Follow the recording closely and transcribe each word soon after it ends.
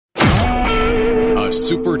A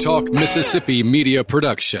Super Talk Mississippi media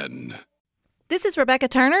production. This is Rebecca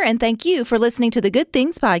Turner, and thank you for listening to the Good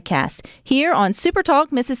Things Podcast here on Super Talk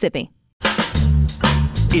Mississippi.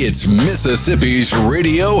 It's Mississippi's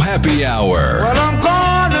Radio Happy Hour. Well, I'm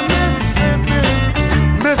going to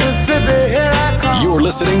Mississippi, here I come. You're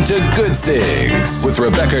listening to Good Things with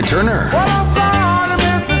Rebecca Turner. Well, I'm going to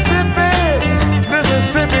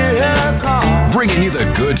Mississippi, here I come. Bringing you the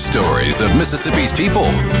good stories of Mississippi's people,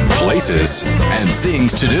 places, and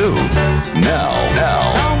things to do.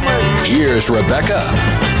 Now, here's Rebecca.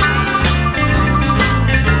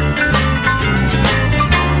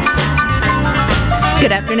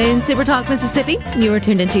 Good afternoon, Super Talk Mississippi. You are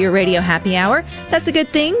tuned into your Radio Happy Hour. That's the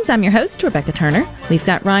Good Things. I'm your host, Rebecca Turner. We've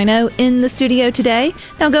got Rhino in the studio today.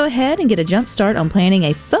 Now go ahead and get a jump start on planning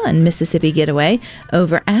a fun Mississippi getaway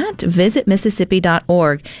over at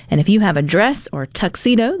visitmississippi.org. And if you have a dress or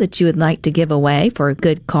tuxedo that you would like to give away for a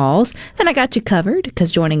good cause, then I got you covered,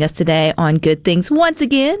 because joining us today on Good Things once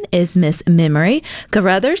again is Miss Memory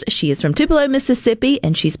Carruthers. She is from Tupelo, Mississippi,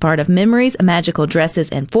 and she's part of Memory's Magical Dresses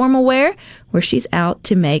and Formal Wear, where she's out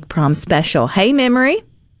to make prom special. Hey, Memory.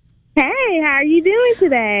 Hey, how are you doing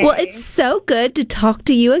today? Well, it's so good to talk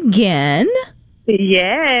to you again.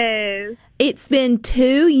 Yes. It's been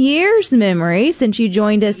 2 years, Memory, since you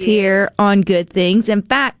joined us here on Good Things. In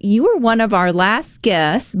fact, you were one of our last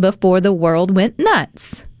guests before the world went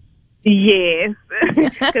nuts. Yes.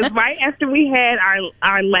 Because right after we had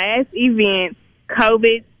our last event,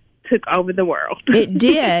 COVID took over the world. It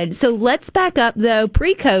did. So let's back up, though.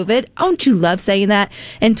 Pre-COVID, don't you love saying that?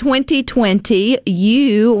 In 2020,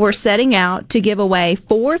 you were setting out to give away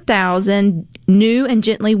 4,000 new and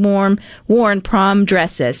gently worn prom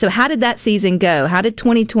dresses. So how did that season go? How did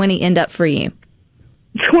 2020 end up for you?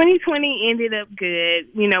 2020 ended up good.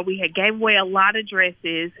 You know, we had gave away a lot of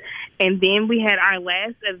dresses, and then we had our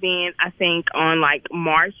last event, I think, on like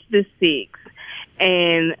March the 6th.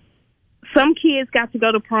 And some kids got to go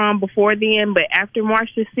to prom before then, but after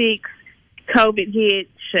March the 6th, COVID hit,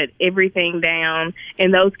 shut everything down,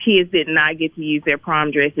 and those kids did not get to use their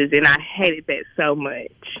prom dresses, and I hated that so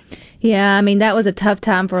much. Yeah, I mean, that was a tough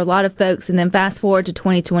time for a lot of folks, and then fast forward to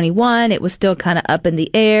 2021, it was still kind of up in the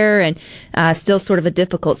air and still sort of a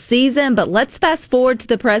difficult season, but let's fast forward to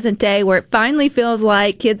the present day where it finally feels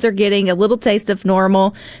like kids are getting a little taste of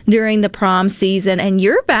normal during the prom season, and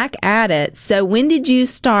you're back at it. So when did you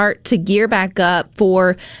start to gear back up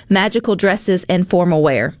for magical dresses and formal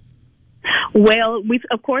wear? Well, we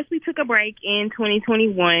took a break in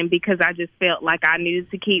 2021 because I just felt like I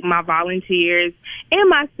needed to keep my volunteers and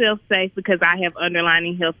myself safe because I have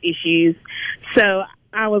underlying health issues. So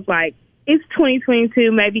I was like, it's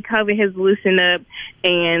 2022, maybe COVID has loosened up.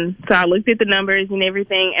 And so I looked at the numbers and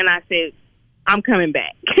everything, and I said, I'm coming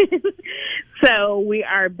back. So we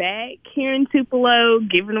are back here in Tupelo,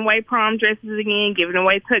 giving away prom dresses again, giving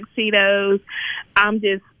away tuxedos. I'm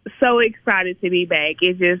just so excited to be back.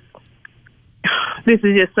 This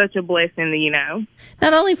is just such a blessing, you know.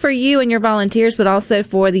 Not only for you and your volunteers, but also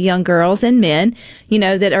for the young girls and men, you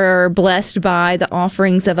know, that are blessed by the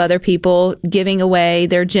offerings of other people giving away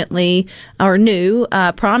their gently or new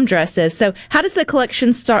prom dresses. So how does the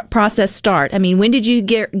collection process start? I mean, when did you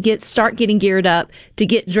start getting geared up to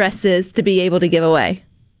get dresses to be able to give away?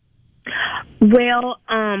 Well,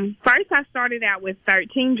 first I started out with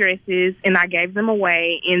 13 dresses, and I gave them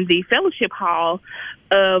away in the fellowship hall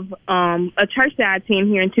of a church that I attend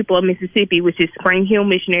here in Tupelo, Mississippi, which is Spring Hill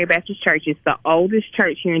Missionary Baptist Church. It's the oldest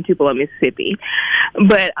church here in Tupelo, Mississippi.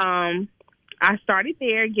 But I started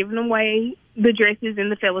there giving away the dresses in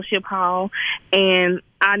the fellowship hall, and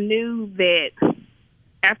I knew that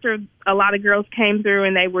after a lot of girls came through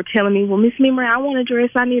and they were telling me, well, Miss Memory, I want a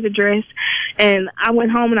dress. I need a dress. And I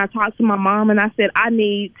went home and I talked to my mom and I said, I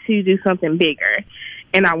need to do something bigger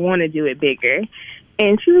and I want to do it bigger.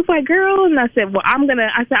 And she was like, girl, and I said, well, I'm going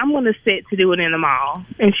to set to do it in the mall.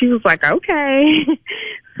 And she was like, okay.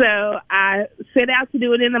 So I set out to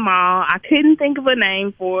do it in the mall. I couldn't think of a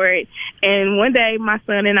name for it. And one day my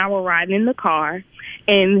son and I were riding in the car.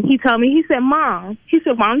 And he told me, he said, Mom,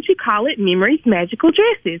 why don't you call it Memory's Magical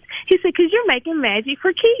Dresses? He said, because you're making magic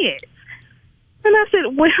for kids. And I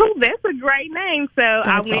said, well, that's a great name. So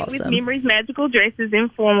I went with Memory's Magical Dresses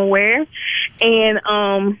and Formal Wear.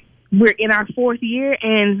 And we're in our 4th year,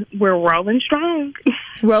 and we're rolling strong.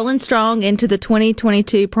 Rolling strong into the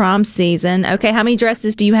 2022 prom season. Okay, how many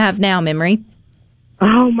dresses do you have now, Memory?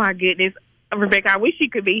 Oh, my goodness. Rebecca, I wish you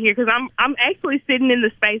could be here because I'm actually sitting in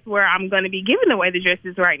the space where I'm going to be giving away the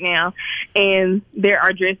dresses right now, and there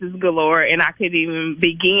are dresses galore, and I couldn't even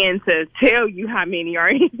begin to tell you how many are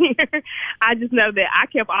in here. I just know that I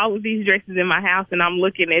kept all of these dresses in my house, and I'm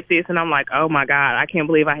looking at this, and I'm like, oh my God, I can't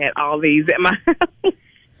believe I had all these at my house.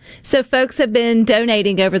 So folks have been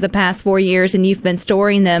donating over the past 4 years, and you've been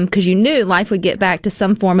storing them because you knew life would get back to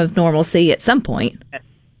some form of normalcy at some point.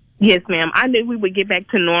 Yes, ma'am. I knew we would get back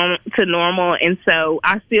to normal, and so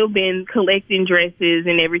I've still been collecting dresses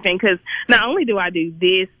and everything, because not only do I do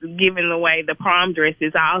this, giving away the prom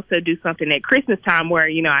dresses, I also do something at Christmas time where,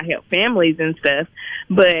 I help families and stuff,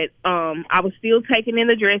 but I was still taking in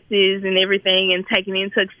the dresses and everything and taking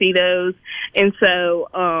in tuxedos, and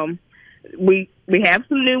so we have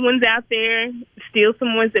some new ones out there, still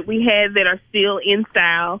some ones that we had that are still in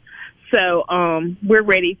style. So we're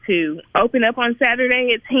ready to open up on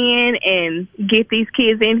Saturday at 10 and get these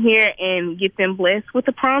kids in here and get them blessed with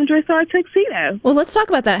a prom dress or a tuxedo. Well, let's talk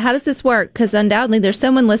about that. How does this work? Because undoubtedly there's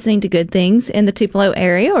someone listening to Good Things in the Tupelo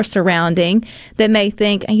area or surrounding that may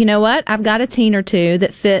think, you know what, I've got a teen or two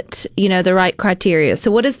that fit, the right criteria.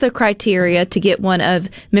 So what is the criteria to get one of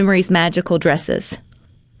Memory's magical dresses?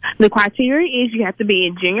 The criteria is you have to be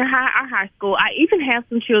in junior high or high school. I even have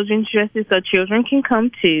some children's dresses so children can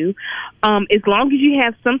come too. As long as you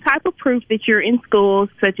have some type of proof that you're in school,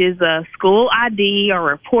 such as a school ID or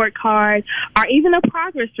report card or even a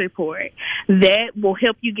progress report, that will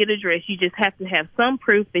help you get a dress. You just have to have some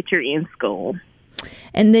proof that you're in school.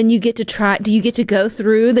 And then you get to do you get to go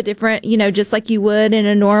through the different, just like you would in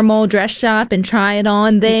a normal dress shop and try it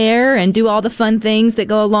on there and do all the fun things that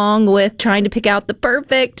go along with trying to pick out the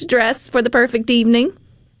perfect dress for the perfect evening?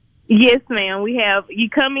 Yes, ma'am. You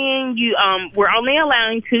come in, we're only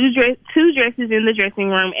allowing two dresses in the dressing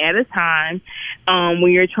room at a time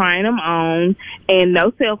when you're trying them on, and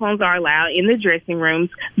no cell phones are allowed in the dressing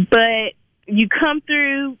rooms. But you come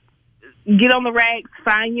through, get on the racks,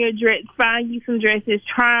 find you some dresses,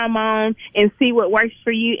 try them on, and see what works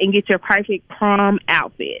for you, and get your perfect prom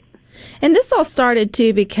outfit. And this all started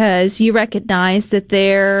too because you recognize that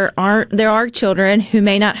there are children who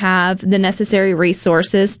may not have the necessary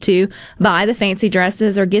resources to buy the fancy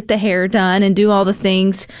dresses or get the hair done and do all the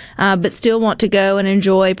things, but still want to go and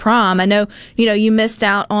enjoy prom. I know, you missed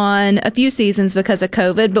out on a few seasons because of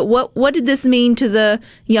COVID, but what did this mean to the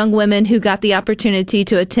young women who got the opportunity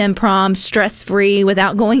to attend prom stress-free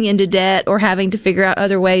without going into debt or having to figure out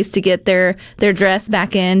other ways to get their dress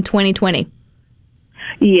back in 2020?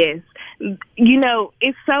 Yes.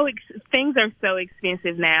 Things are so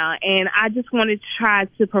expensive now, and I just want to try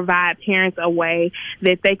to provide parents a way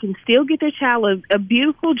that they can still get their child a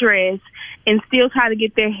beautiful dress and still try to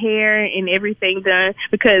get their hair and everything done,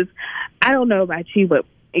 because I don't know about you, but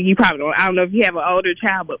you probably don't. I don't know if you have an older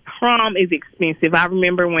child, but prom is expensive. I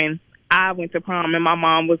remember when I went to prom and my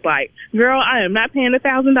mom was like, girl, I am not paying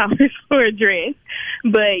 $1,000 for a dress.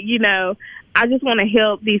 But, I just want to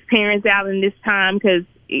help these parents out in this time, because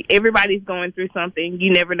everybody's going through something.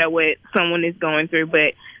 You never know what someone is going through,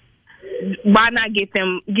 but why not give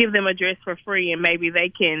them a dress for free, and maybe they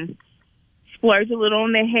can splurge a little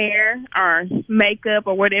on their hair or makeup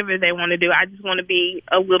or whatever they want to do. I just want to be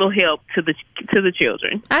a little help to the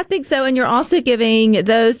children. I think so, and you're also giving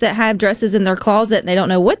those that have dresses in their closet and they don't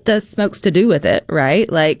know what the smoke's to do with it,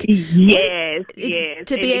 right? Like yes,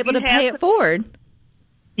 to be able to pay it forward.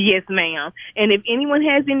 Yes, ma'am. And if anyone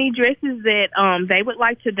has any dresses that they would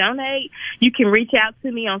like to donate, you can reach out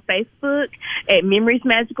to me on Facebook at Memory's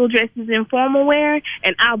Magical Dresses and Formal Wear,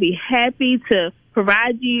 and I'll be happy to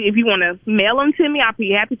provide you. If you want to mail them to me, I'll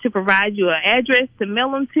be happy to provide you an address to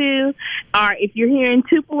mail them to. Or if you're here in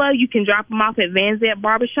Tupelo, you can drop them off at Van Zant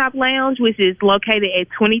Barbershop Lounge, which is located at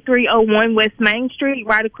 2301 West Main Street,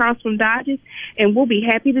 right across from Dodge's, and we'll be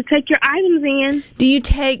happy to take your items in. Do you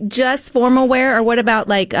take just formal wear, or what about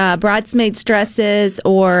like bridesmaids dresses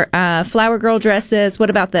or flower girl dresses? What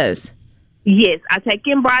about those? Yes, I take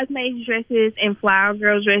in bridesmaids dresses and flower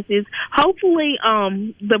girl dresses. Hopefully,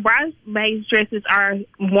 the bridesmaids dresses are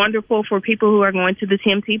wonderful for people who are going to the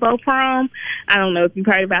Tim Tebow prom. I don't know if you've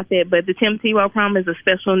heard about that, but the Tim Tebow prom is a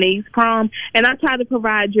special needs prom, and I try to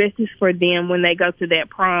provide dresses for them when they go to that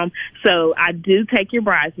prom. So I do take your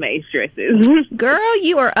bridesmaids dresses. Girl,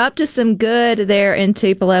 you are up to some good there in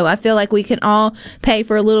Tupelo. I feel like we can all pay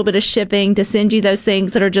for a little bit of shipping to send you those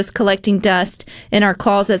things that are just collecting dust in our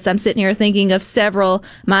closets. I'm sitting here thinking thinking of several.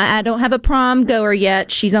 I don't have a prom goer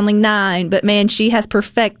yet. She's only 9, but man, she has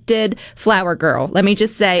perfected Flower Girl. Let me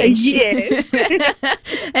just say. And Yes.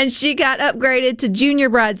 and she got upgraded to junior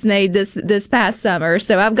bridesmaid this past summer.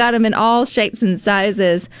 So I've got them in all shapes and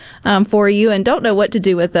sizes for you, and don't know what to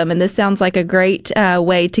do with them. And this sounds like a great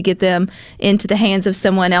way to get them into the hands of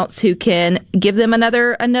someone else who can give them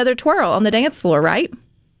another twirl on the dance floor, right?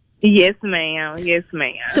 Yes, ma'am. Yes,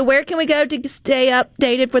 ma'am. So where can we go to stay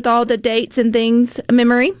updated with all the dates and things,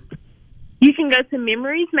 Memory? You can go to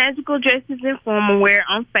Memories Magical Dresses and Formal Wear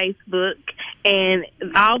on Facebook, and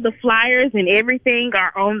all the flyers and everything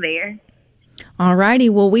are on there. All righty.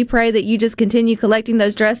 Well, we pray that you just continue collecting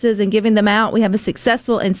those dresses and giving them out. We have a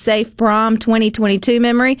successful and safe prom 2022,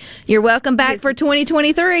 Memory. You're welcome back for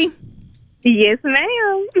 2023. Yes,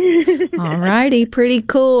 ma'am. All righty. Pretty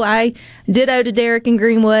cool. I ditto to Derek in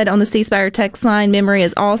Greenwood on the C Spire text line. Memory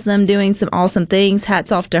is awesome, doing some awesome things.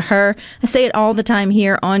 Hats off to her. I say it all the time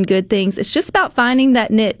here on Good Things. It's just about finding that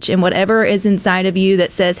niche and whatever is inside of you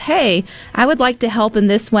that says, hey, I would like to help in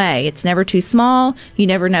this way. It's never too small. You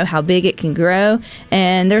never know how big it can grow.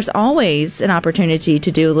 And there's always an opportunity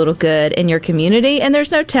to do a little good in your community. And there's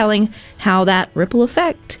no telling how that ripple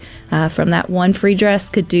effect from that one free dress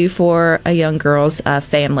could do for a young girl's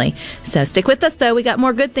family. So stick with us, though. We got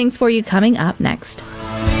more good things for you coming up next.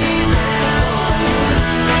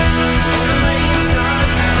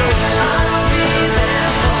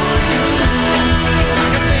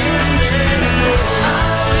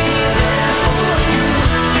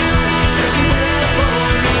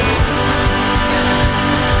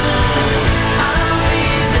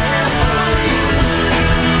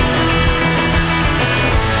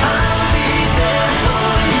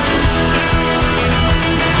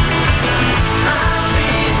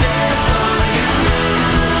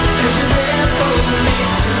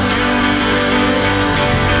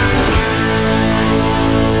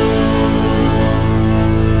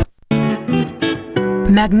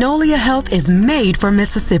 Magnolia Health is made for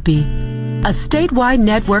Mississippi. A statewide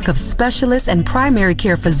network of specialists and primary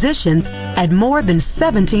care physicians at more than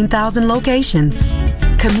 17,000 locations,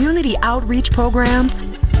 community outreach programs,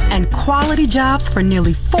 and quality jobs for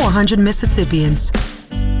nearly 400 Mississippians.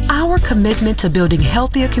 Our commitment to building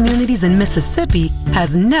healthier communities in Mississippi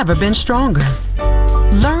has never been stronger.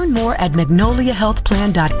 Learn more at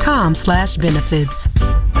magnoliahealthplan.com/benefits.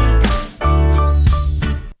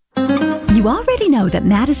 You already know that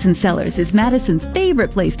Madison Cellars is Madison's favorite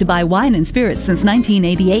place to buy wine and spirits since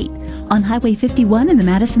 1988. On Highway 51 in the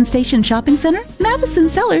Madison Station Shopping Center, Madison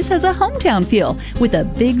Cellars has a hometown feel with a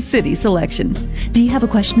big city selection. Do you have a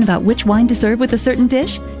question about which wine to serve with a certain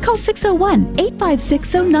dish? Call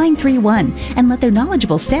 601-856-0931 and let their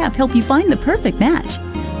knowledgeable staff help you find the perfect match.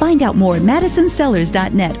 Find out more at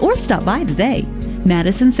madisonCellars.net or stop by today.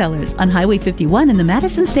 Madison Cellars on Highway 51 in the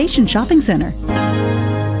Madison Station Shopping Center.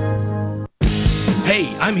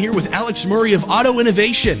 Hey, I'm here with Alex Murray of Auto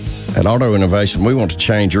Innovation. At Auto Innovation, we want to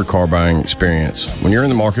change your car buying experience. When you're in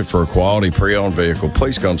the market for a quality pre-owned vehicle,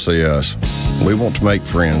 please come see us. We want to make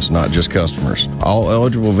friends, not just customers. All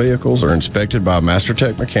eligible vehicles are inspected by a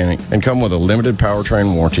MasterTech mechanic and come with a limited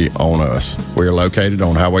powertrain warranty on us. We are located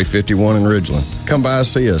on Highway 51 in Ridgeland. Come by and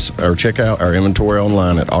see us or check out our inventory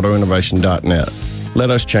online at autoinnovation.net. Let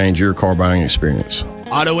us change your car buying experience.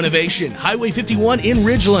 Auto Innovation, Highway 51 in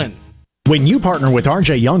Ridgeland. When you partner with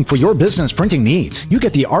RJ Young for your business printing needs, you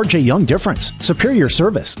get the RJ Young difference, superior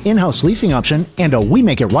service, in-house leasing option, and a We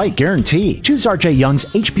Make It Right guarantee. Choose RJ Young's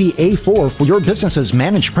HP A4 for your business's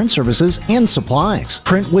managed print services and supplies.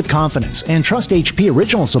 Print with confidence and trust HP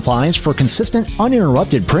Original Supplies for consistent,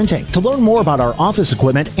 uninterrupted printing. To learn more about our office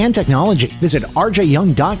equipment and technology, visit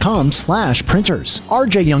rjyoung.com/printers.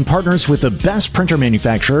 RJ Young partners with the best printer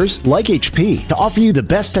manufacturers like HP to offer you the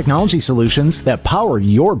best technology solutions that power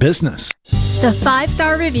your business. The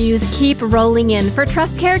 5-star reviews keep rolling in for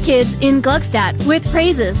Trust Care Kids in Gluckstadt with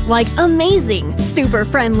praises like amazing, super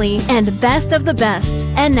friendly, and best of the best.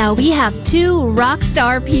 And now we have 2 rock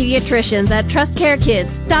star pediatricians at Trust Care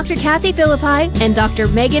Kids, Dr. Kathy Philippi and Dr.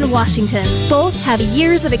 Megan Washington. Both have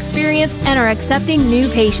years of experience and are accepting new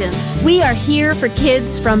patients. We are here for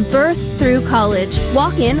kids from birth through college.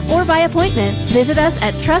 Walk in or by appointment. Visit us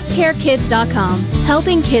at trustcarekids.com.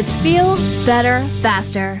 Helping kids feel better,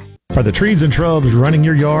 faster. Are the trees and shrubs running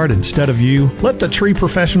your yard instead of you? Let the tree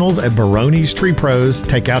professionals at Barone's Tree Pros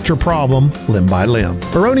take out your problem limb by limb.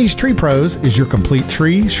 Barone's Tree Pros is your complete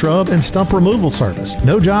tree, shrub, and stump removal service.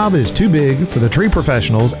 No job is too big for the tree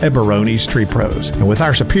professionals at Barone's Tree Pros. And with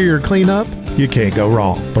our superior cleanup, you can't go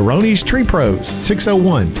wrong. Barone's Tree Pros,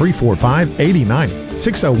 601-345-8090.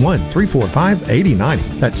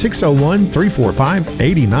 601-345-8090. That's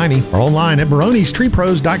 601-345-8090 or online at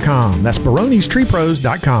baronestreepros.com. That's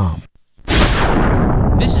baronestreepros.com.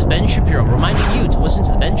 This is Ben Shapiro reminding you to listen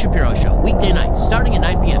to The Ben Shapiro Show weekday nights starting at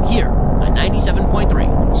 9 p.m. here on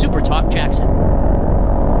 97.3 Super Talk Jackson.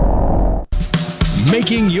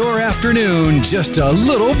 Making your afternoon just a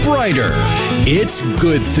little brighter. It's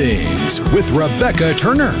Good Things with Rebecca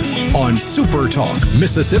Turner on Super Talk,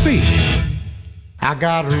 Mississippi. I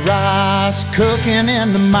got rice cooking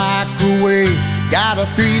in the microwave. Got a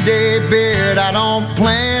 3-day beard I don't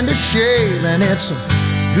plan to shave. And it's a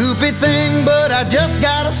goofy thing, but I just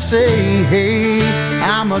gotta say, hey,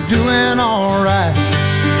 I'm a-doing all right.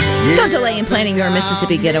 Don't delay in planning your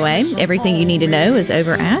Mississippi getaway. Everything you need to know is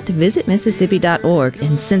over at visitmississippi.org.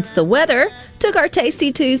 And since the weather took our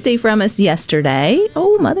Tasty Tuesday from us yesterday,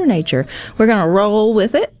 oh, Mother Nature, we're going to roll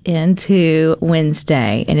with it into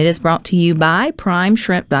Wednesday. And it is brought to you by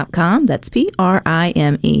primeshrimp.com. That's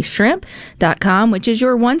Prime shrimp.com, which is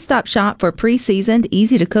your one-stop shop for pre-seasoned,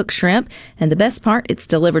 easy-to-cook shrimp. And the best part, it's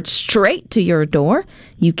delivered straight to your door.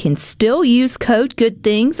 You can still use code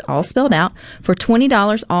GOODTHINGS, all spelled out, for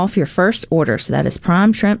 $20 off your first order. So that is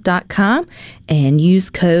primeshrimp.com, and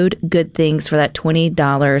use code GOODTHINGS for that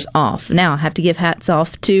 $20 off. Now, I have to give hats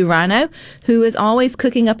off to Rhino, who is always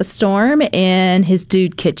cooking up a storm in his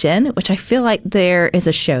dude kitchen, which I feel like there is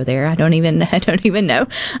a show there. I don't even know.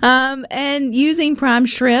 And using Prime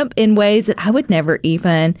Shrimp in ways that I would never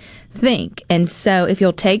even think. And so if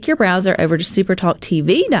you'll take your browser over to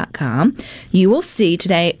supertalktv.com, you will see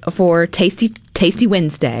today for Tasty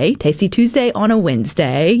Wednesday, Tasty Tuesday on a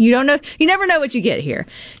Wednesday. You never know what you get here.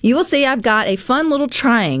 You will see I've got a fun little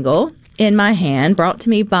triangle in my hand, brought to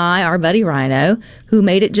me by our buddy Rhino, who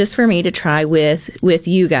made it just for me to try with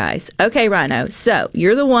you guys. Okay, Rhino, so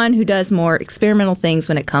you're the one who does more experimental things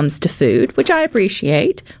when it comes to food, which I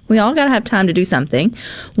appreciate. We all got to have time to do something.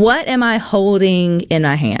 What am I holding in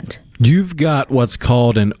my hand? You've got what's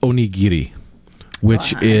called an onigiri,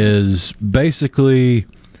 which is basically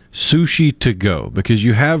sushi to go, because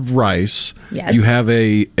you have rice, yes, you have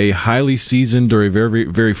a highly seasoned or a very,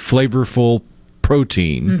 very flavorful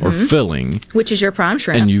protein or filling, which is your prime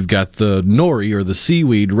shrimp, and you've got the nori or the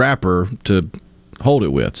seaweed wrapper to hold it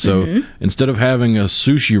with. So instead of having a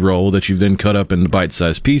sushi roll that you've then cut up into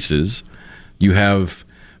bite-sized pieces, you have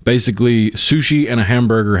basically sushi and a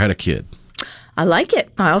hamburger had a kid. I like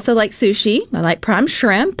it. I also like sushi. I like prime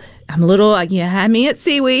shrimp. I'm a little, you had me at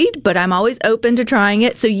seaweed, but I'm always open to trying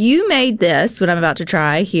it. So you made this, what I'm about to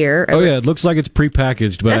try here. Oh, yeah, it looks like it's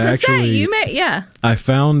prepackaged, but I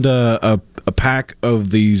found a pack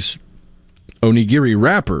of these onigiri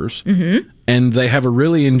wrappers, and they have a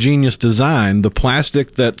really ingenious design. The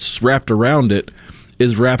plastic that's wrapped around it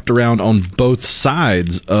is wrapped around on both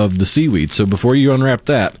sides of the seaweed. So before you unwrap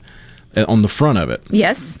that, on the front of it,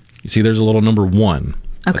 yes, you see there's a little number 1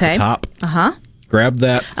 at the top. Grab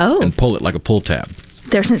that and pull it like a pull tab.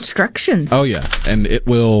 There's instructions. Oh, yeah. And it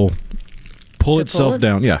will pull itself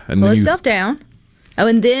down. Yeah. And pull itself down. Oh,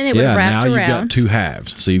 and then it would wrap around. Yeah, now you've got 2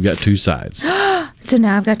 halves. So you've got 2 sides. So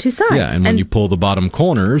now I've got 2 sides. Yeah, and when you pull the bottom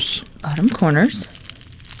corners. I've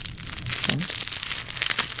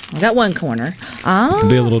got 1 corner. It can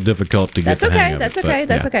be a little difficult to get the hang of it.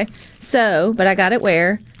 That's okay. So, but I got it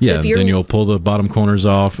where? Yeah, then you'll pull the bottom corners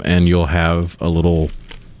off, and you'll have a little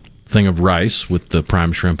thing of rice with the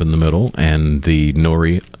prime shrimp in the middle and the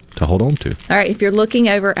nori to hold on to. All right, if you're looking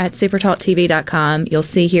over at supertalktv.com, you'll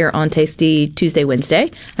see here on Tasty Tuesday, Wednesday.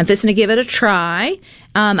 I'm fixing to give it a try.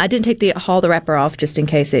 I didn't take the wrapper off just in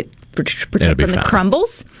case it from the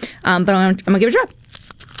crumbles, but I'm going to give it a try.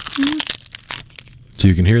 So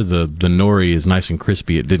you can hear the nori is nice and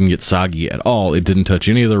crispy. It didn't get soggy at all. It didn't touch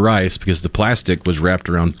any of the rice because the plastic was wrapped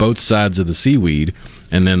around both sides of the seaweed,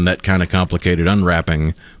 and then that kind of complicated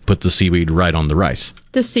unwrapping put the seaweed right on the rice.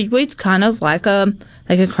 The seaweed's kind of like a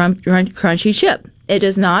crunchy chip. It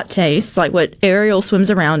does not taste like what Ariel swims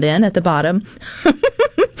around in at the bottom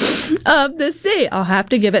of the sea. I'll have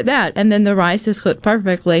to give it that. And then the rice is cooked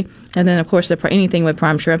perfectly. And then, of course, anything with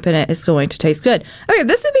prime shrimp in it is going to taste good. Okay,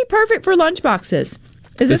 this would be perfect for lunch boxes.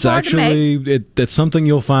 Is this hard to make? It's something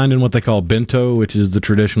you'll find in what they call bento, which is the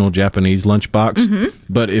traditional Japanese lunchbox.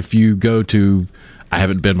 But if you go to, I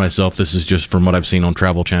haven't been myself, this is just from what I've seen on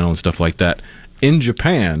Travel Channel and stuff like that. In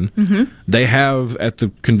Japan, they have at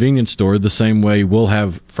the convenience store the same way we'll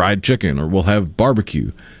have fried chicken or we'll have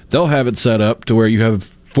barbecue. They'll have it set up to where you have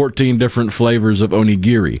 14 different flavors of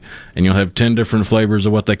onigiri, and you'll have 10 different flavors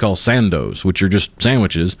of what they call sandos, which are just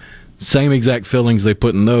sandwiches. Same exact fillings they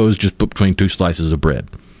put in those, just put between 2 slices of bread.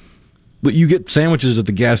 But you get sandwiches at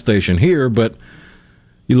the gas station here, but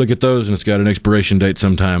you look at those and it's got an expiration date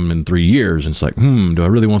sometime in 3 years, and it's like, do I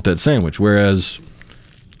really want that sandwich? Whereas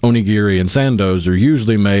onigiri and sandos are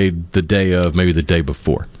usually made the day of, maybe the day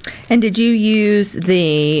before. And did you use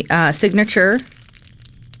the signature?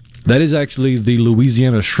 That is actually the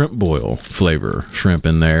Louisiana shrimp boil flavor shrimp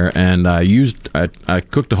in there, and I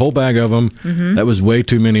cooked a whole bag of them. Mm-hmm. That was way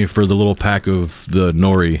too many for the little pack of the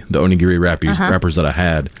nori, the onigiri wrappers that I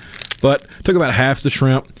had. But took about half the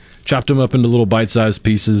shrimp, chopped them up into little bite-sized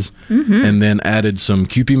pieces, and then added some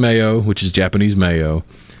Kewpie mayo, which is Japanese mayo,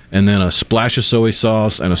 and then a splash of soy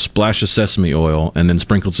sauce and a splash of sesame oil, and then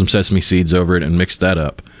sprinkled some sesame seeds over it and mixed that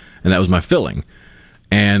up. And that was my filling.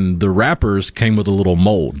 And the wrappers came with a little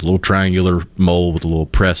mold, a little triangular mold with a little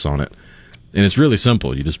press on it. And it's really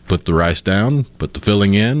simple. You just put the rice down, put the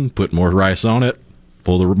filling in, put more rice on it,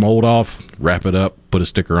 pull the mold off, wrap it up, put a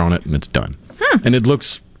sticker on it, and it's done. And it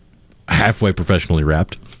looks halfway professionally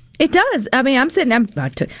wrapped. It does. I mean, I was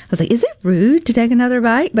like, is it rude to take another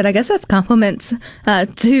bite? But I guess that's compliments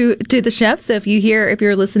to the chef. So if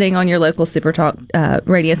you're listening on your local Super Talk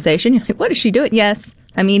radio station, you're like, what is she doing? Yes,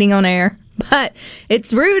 I'm eating on air. But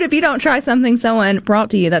it's rude if you don't try something someone brought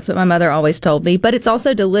to you. That's what my mother always told me. But it's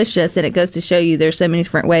also delicious, and it goes to show you there's so many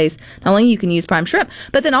different ways. Not only you can use prime shrimp,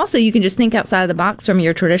 but then also you can just think outside of the box from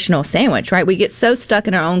your traditional sandwich, right? We get so stuck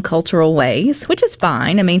in our own cultural ways, which is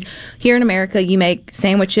fine. I mean, here in America, you make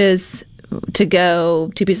sandwiches to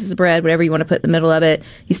go, 2 pieces of bread, whatever you want to put in the middle of it.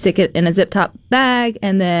 You stick it in a zip-top bag,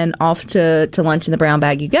 and then off to lunch in the brown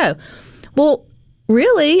bag you go. Well,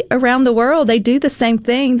 really, around the world, they do the same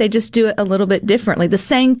thing. They just do it a little bit differently. The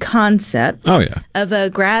same concept of a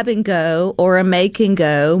grab-and-go or a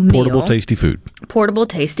make-and-go meal. Portable, tasty food. Portable,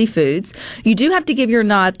 tasty foods. You do have to give your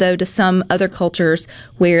nod, though, to some other cultures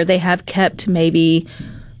where they have kept maybe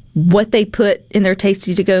what they put in their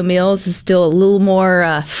tasty-to-go meals is still a little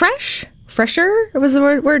more fresher, was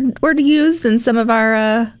the word to use, than some of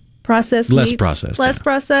our processed Less meats. processed. Less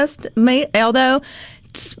processed meat, although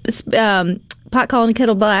pot calling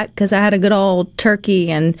kettle black, because I had a good old turkey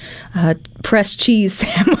and pressed cheese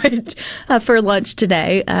sandwich for lunch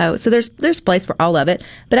today. So there's place for all of it.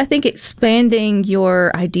 But I think expanding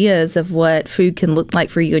your ideas of what food can look like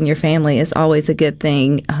for you and your family is always a good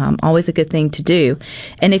thing. Always a good thing to do.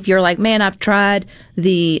 And if you're like, man, I've tried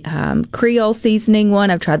the Creole seasoning one.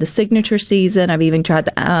 I've tried the signature season. I've even tried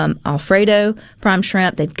the Alfredo prime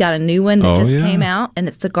shrimp. They've got a new one that came out, and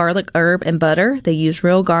it's the garlic, herb, and butter. They use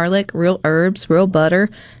real garlic, real herbs, real butter,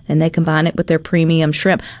 and they combine it with their premium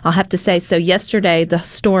shrimp. I'll have to say, so yesterday the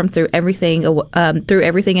storm threw everything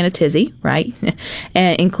in a tizzy, right?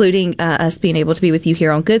 And including us being able to be with you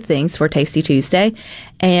here on Good Things for Tasty Tuesday.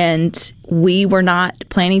 And we were not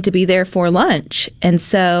planning to be there for lunch. And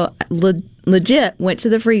so legit went to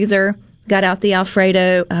the freezer, got out the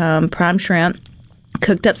Alfredo prime shrimp,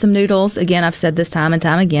 cooked up some noodles. Again, I've said this time and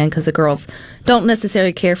time again because the girls don't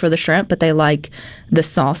necessarily care for the shrimp, but they like the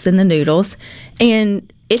sauce in the noodles.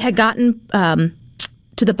 And it had gotten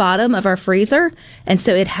to the bottom of our freezer, and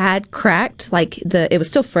so it had cracked. It was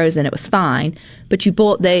still frozen. It was fine, but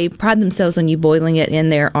they pride themselves on you boiling it in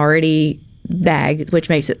their already bag, which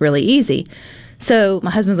makes it really easy. So my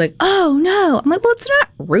husband's like, oh, no. I'm like, well, it's not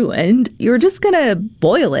ruined. You're just going to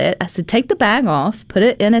boil it. I said, take the bag off, put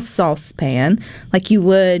it in a saucepan like you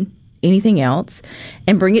would anything else,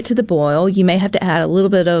 and bring it to the boil. You may have to add a little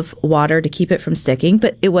bit of water to keep it from sticking,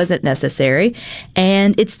 but it wasn't necessary.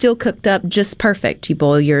 And it's still cooked up just perfect. You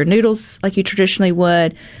boil your noodles like you traditionally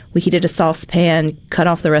would. We heated a saucepan, cut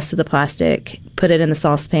off the rest of the plastic, put it in the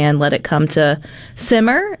saucepan, let it come to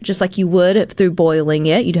simmer, just like you would through boiling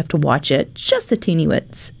it. You'd have to watch it just a teeny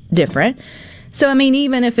bit different. So, I mean,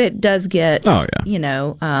 even if it does get,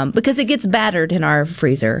 because it gets battered in our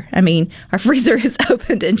freezer. I mean, our freezer is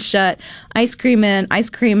opened and shut, ice cream in, ice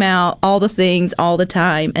cream out, all the things all the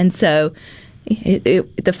time. And so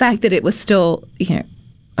the fact that it was still,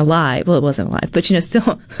 alive, well, it wasn't alive, but,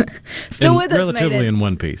 still with us. Relatively in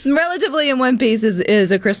one piece. Relatively in one piece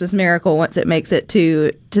is a Christmas miracle once it makes it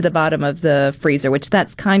to the bottom of the freezer, which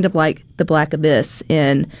that's kind of like the black abyss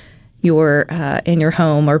in your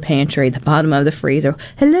home or pantry, the bottom of the freezer.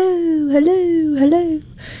 Hello.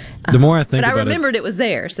 The more I think about it, but I remembered it was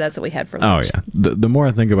there, so that's what we had for lunch. Oh yeah. The more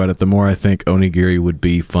I think about it, the more I think onigiri would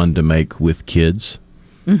be fun to make with kids,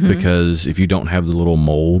 because if you don't have the little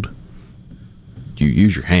mold, you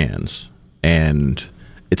use your hands, and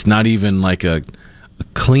it's not even like a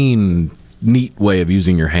clean, neat way of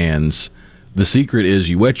using your hands. The secret is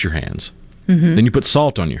you wet your hands. Then you put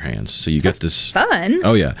salt on your hands, so you get this fun.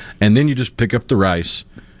 Oh yeah, and then you just pick up the rice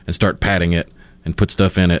and start patting it, and put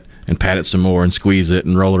stuff in it, and pat it some more, and squeeze it,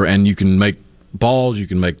 and roll it, and you can make balls, you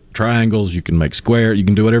can make triangles, you can make square, you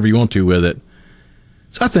can do whatever you want to with it.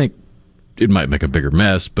 So I think it might make a bigger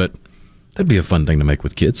mess, but that'd be a fun thing to make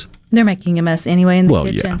with kids. They're making a mess anyway in the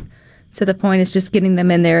kitchen. Yeah. So the point is just getting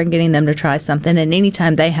them in there and getting them to try something. And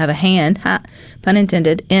anytime they have a hand, pun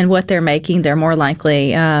intended, in what they're making, they're more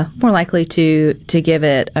likely to give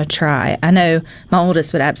it a try. I know my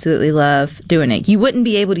oldest would absolutely love doing it. You wouldn't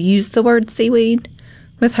be able to use the word seaweed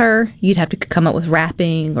with her. You'd have to come up with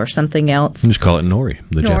wrapping or something else. Just call it nori,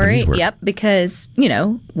 the Japanese word. Yep, because,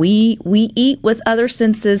 we eat with other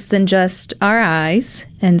senses than just our eyes.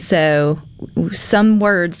 And so some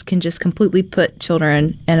words can just completely put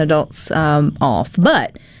children and adults off.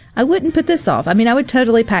 But I wouldn't put this off. I mean, I would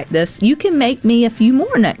totally pack this. You can make me a few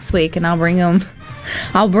more next week, and I'll bring them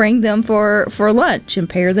for lunch and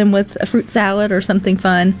pair them with a fruit salad or something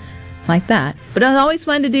fun like that. But it's always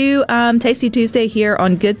fun to do Tasty Tuesday here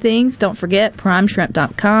on Good Things. Don't forget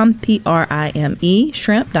primeshrimp.com, Prime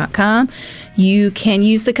shrimp.com. You can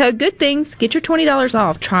use the code Good Things, get your $20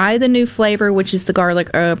 off. Try the new flavor, which is the garlic,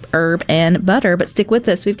 herb, and butter. But stick with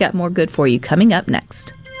us. We've got more good for you coming up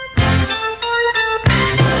next.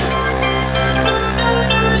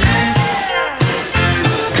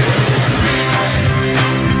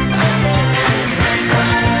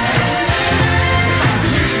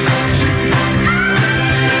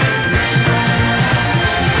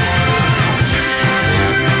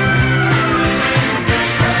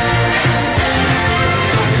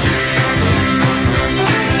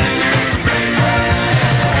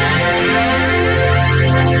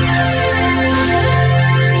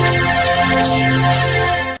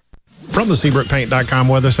 From the SeabrookPaint.com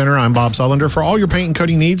Weather Center, I'm Bob Sullender. For all your paint and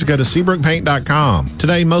coating needs, go to SeabrookPaint.com.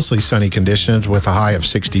 Today, mostly sunny conditions with a high of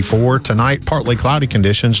 64. Tonight, partly cloudy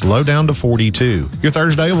conditions, low down to 42. Your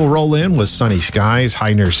Thursday will roll in with sunny skies,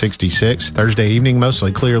 high near 66. Thursday evening,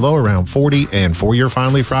 mostly clear, low around 40. And for your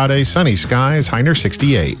finally Friday, sunny skies, high near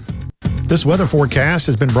 68. This weather forecast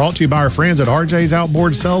has been brought to you by our friends at RJ's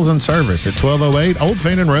Outboard Sales and Service at 1208 Old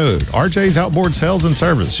Fannin Road. RJ's Outboard Sales and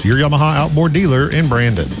Service, your Yamaha outboard dealer in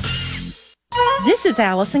Brandon. This is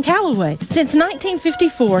Allison Callaway. Since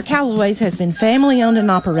 1954, Callaway's has been family-owned and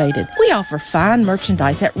operated. We offer fine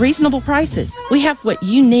merchandise at reasonable prices. We have what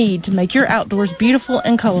you need to make your outdoors beautiful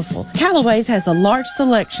and colorful. Callaway's has a large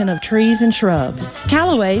selection of trees and shrubs.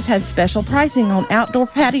 Callaway's has special pricing on outdoor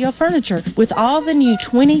patio furniture with all the new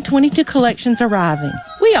 2022 collections arriving.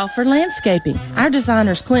 We offer landscaping. Our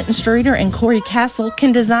designers Clinton Streeter and Corey Castle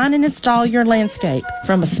can design and install your landscape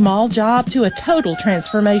from a small job to a total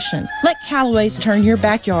transformation. Let Callaway's turn your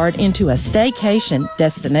backyard into a staycation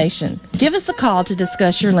destination. Give us a call to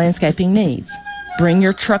discuss your landscaping needs. Bring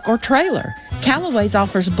your truck or trailer. Callaway's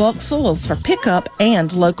offers bulk soils for pickup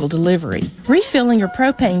and local delivery. Refilling your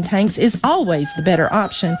propane tanks is always the better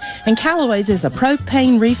option, and Callaway's is a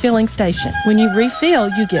propane refilling station. When you refill,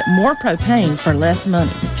 you get more propane for less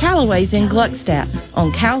money. Callaway's in Gluckstadt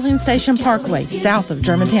on Calhoun Station Parkway, south of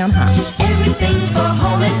Germantown High. Everything for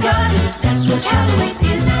home and garden, that's what Callaway's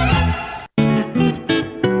is.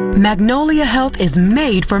 Magnolia Health is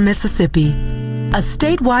made for Mississippi. A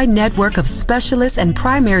statewide network of specialists and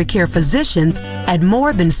primary care physicians at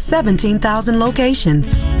more than 17,000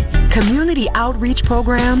 locations, community outreach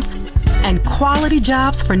programs, and quality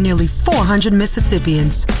jobs for nearly 400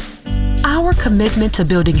 Mississippians. Our commitment to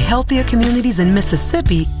building healthier communities in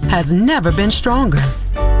Mississippi has never been stronger.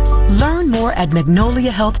 Learn more at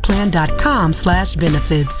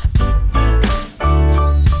magnoliahealthplan.com/benefits.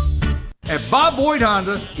 At Bob Boyd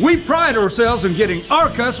Honda, we pride ourselves in getting our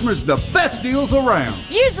customers the best deals around.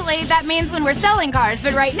 Usually that means when we're selling cars,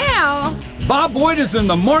 but right now, Bob Boyd is in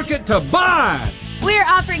the market to buy. We're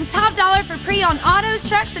offering top dollar for pre-owned autos,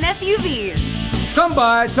 trucks, and SUVs. Come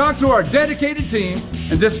by, talk to our dedicated team,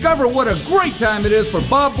 and discover what a great time it is for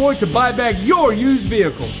Bob Boyd to buy back your used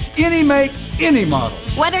vehicle. Any make, any model.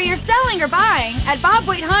 Whether you're selling or buying, at Bob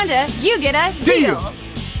Boyd Honda, you get a deal.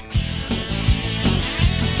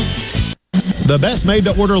 The best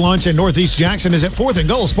made-to-order lunch in Northeast Jackson is at 4th and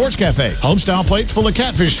Gold Sports Cafe. Homestyle plates full of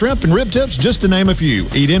catfish, shrimp, and rib tips, just to name a few.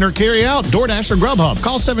 Eat in or carry out, DoorDash or Grubhub.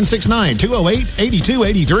 Call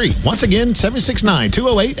 769-208-8283. Once again,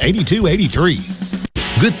 769-208-8283.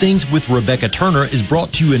 Good Things with Rebecca Turner is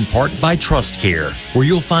brought to you in part by TrustCare, where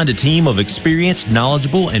you'll find a team of experienced,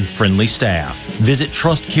 knowledgeable, and friendly staff. Visit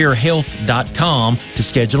TrustCareHealth.com to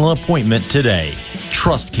schedule an appointment today.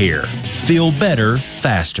 TrustCare. Feel better,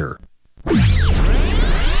 faster.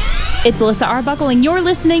 It's Alyssa Arbuckle, and you're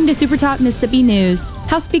listening to Super Talk Mississippi News.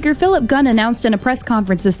 House Speaker Philip Gunn announced in a press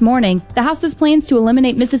conference this morning the House's plans to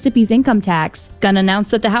eliminate Mississippi's income tax. Gunn announced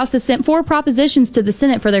that the House has sent 4 propositions to the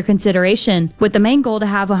Senate for their consideration, with the main goal to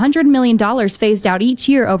have $100 million phased out each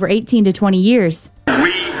year over 18 to 20 years.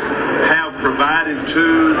 We have provided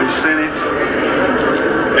to the Senate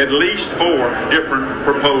at least 4 different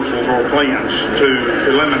proposals or plans to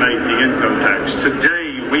eliminate the income tax. Today,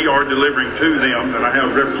 we are delivering to them, and I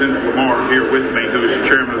have Representative Lamar here with me, who is the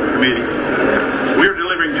chairman of the committee. We are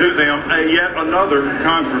delivering to them yet another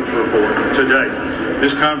conference report today.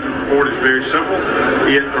 This conference report is very simple.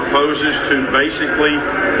 It proposes to basically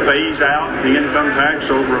phase out the income tax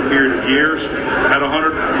over a period of years at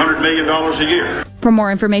 $100 million a year. For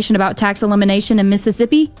more information about tax elimination in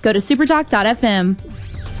Mississippi, go to supertalk.fm.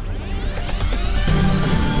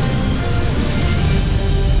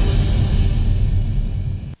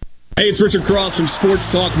 Hey, it's Richard Cross from Sports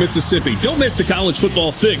Talk Mississippi. Don't miss the College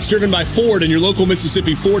Football Fix, driven by Ford and your local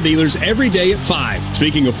Mississippi Ford dealers every day at 5.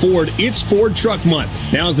 Speaking of Ford, it's Ford Truck Month.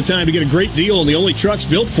 Now's the time to get a great deal on the only trucks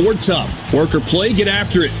built Ford tough. Work or play, get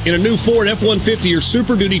after it in a new Ford F-150 or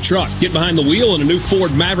Super Duty truck. Get behind the wheel in a new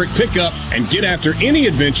Ford Maverick pickup and get after any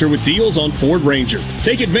adventure with deals on Ford Ranger.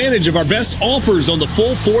 Take advantage of our best offers on the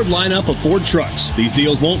full Ford lineup of Ford trucks. These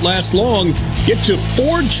deals won't last long. Get to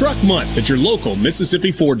Ford Truck Month at your local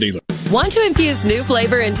Mississippi Ford dealer. Want to infuse new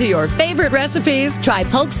flavor into your favorite recipes? Try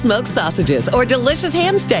Polk's smoked sausages or delicious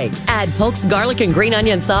ham steaks. Add Polk's garlic and green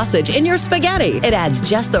onion sausage in your spaghetti. It adds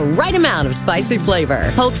just the right amount of spicy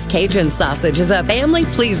flavor. Polk's Cajun sausage is a family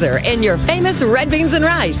pleaser in your famous red beans and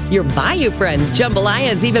rice. Your Bayou Friends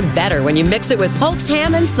jambalaya is even better when you mix it with Polk's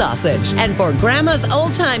ham and sausage. And for Grandma's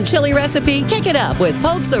old-time chili recipe, kick it up with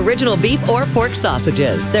Polk's original beef or pork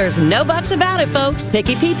sausages. There's no buts about it, folks.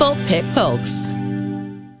 Picky people pick Polk's.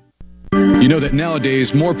 You know that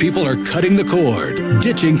nowadays more people are cutting the cord,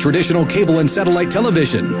 ditching traditional cable and satellite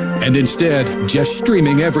television, and instead just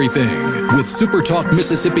streaming everything. With SuperTalk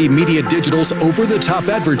Mississippi Media Digital's over-the-top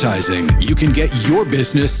advertising, you can get your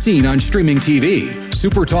business seen on streaming TV.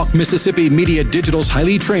 SuperTalk Mississippi Media Digital's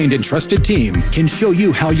highly trained and trusted team can show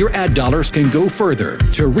you how your ad dollars can go further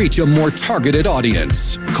to reach a more targeted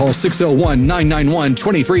audience. Call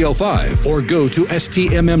 601-991-2305 or go to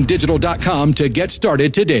stmmdigital.com to get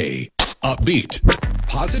started today. Upbeat,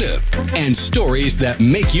 positive, and stories that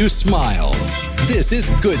make you smile. This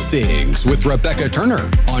is Good Things with Rebecca Turner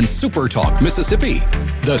on SuperTalk Mississippi,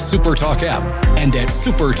 the SuperTalk app, and at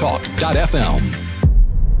supertalk.fm.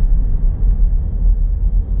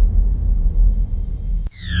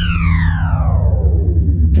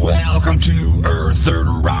 Welcome to Earth, third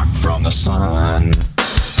rock from the sun.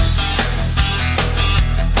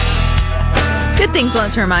 Good Things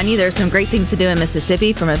wants to remind you there's some great things to do in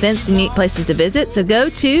Mississippi, from events to neat places to visit. So go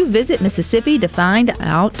to Visit Mississippi to find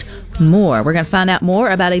out more. We're going to find out more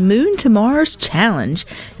about a Moon to Mars challenge.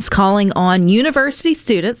 It's calling on university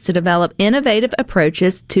students to develop innovative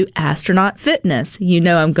approaches to astronaut fitness. You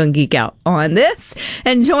know I'm going to geek out on this.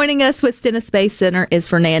 And joining us with Stennis Space Center is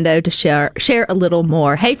Fernando to share a little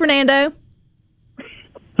more. Hey, Fernando.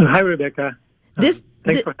 Hi, Rebecca.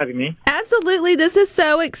 Thanks for having me. Absolutely. This is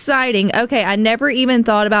so exciting. Okay, I never even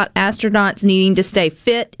thought about astronauts needing to stay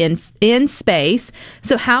fit in space.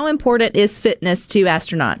 So how important is fitness to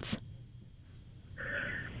astronauts?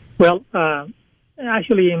 Well,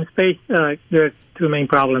 actually in space, there are 2 main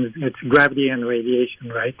problems. It's gravity and radiation,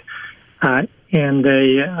 right? And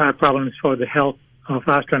they are problems for the health of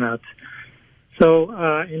astronauts. So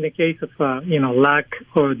in the case of, lack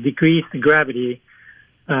or decreased gravity,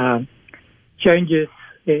 changes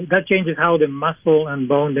how the muscle and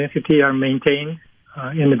bone density are maintained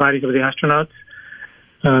in the bodies of the astronauts.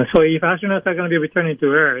 So if astronauts are going to be returning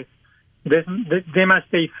to Earth, they must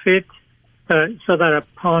stay fit so that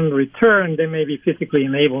upon return they may be physically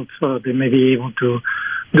enabled, so they may be able to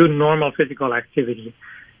do normal physical activity.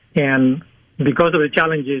 And because of the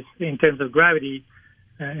challenges in terms of gravity,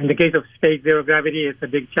 in the case of space, zero gravity is a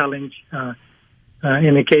big challenge.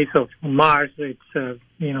 In the case of Mars, it's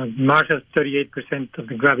Mars has 38% of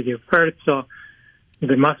the gravity of Earth, so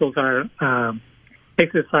the muscles are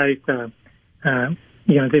exercised. They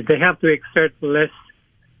have to exert less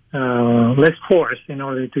force in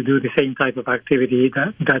order to do the same type of activity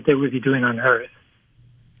that they would be doing on Earth.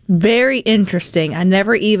 Very interesting. I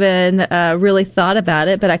never even really thought about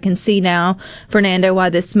it, but I can see now, Fernando, why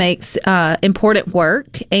this makes important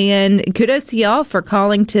work. And kudos to y'all for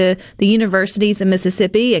calling to the universities in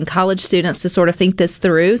Mississippi and college students to sort of think this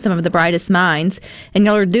through, some of the brightest minds. And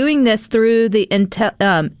y'all are doing this through the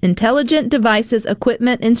Intelligent Devices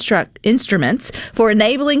Equipment Instruments for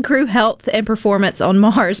Enabling Crew Health and Performance on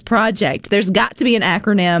Mars project. There's got to be an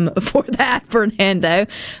acronym for that, Fernando.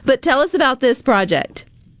 But tell us about this project.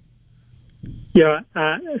 Yeah,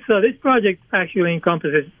 so this project actually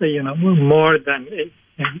encompasses, more than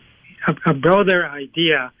a broader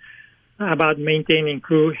idea about maintaining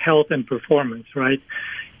crew health and performance, right?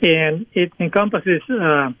 And it encompasses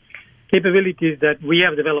capabilities that we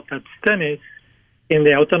have developed at Stennis in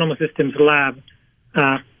the Autonomous Systems Lab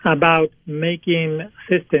about making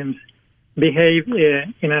systems behave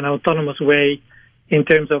in an autonomous way in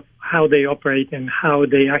terms of how they operate and how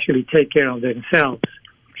they actually take care of themselves.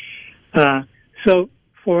 So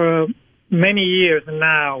for many years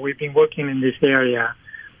now, we've been working in this area,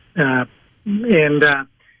 and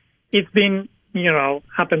it's been,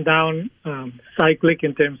 up and down, cyclic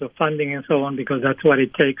in terms of funding and so on, because that's what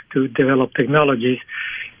it takes to develop technologies.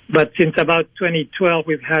 But since about 2012,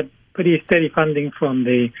 we've had pretty steady funding from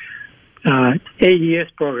the AES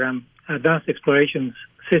program, Advanced Exploration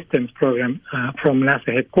Systems program, from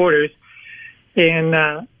NASA headquarters, and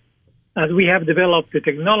as we have developed the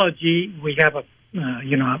technology, we have a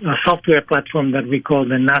software platform that we call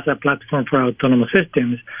the NASA Platform for Autonomous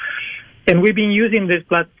Systems, and we've been using this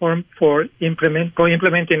platform for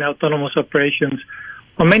implementing autonomous operations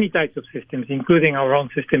on many types of systems, including our own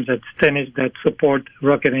systems at Stennis that support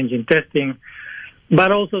rocket engine testing,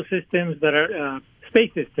 but also systems that are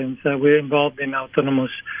space systems. We're involved in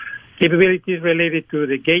autonomous capabilities related to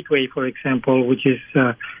the Gateway, for example, which is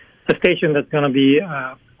a station that's going to be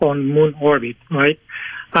on moon orbit, right?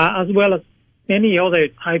 As well as any other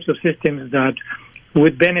types of systems that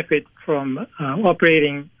would benefit from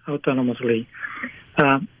operating autonomously.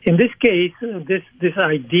 In this case, this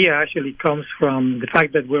idea actually comes from the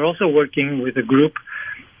fact that we're also working with a group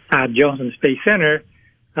at Johnson Space Center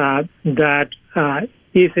that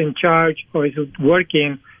is in charge or is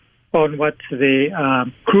working on what's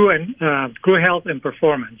the crew health and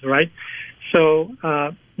performance, right? So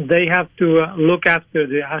they have to look after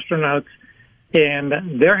the astronauts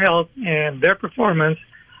and their health and their performance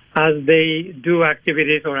as they do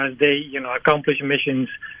activities or as they, accomplish missions,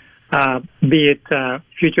 be it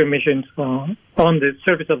future missions on the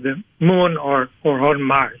surface of the moon or on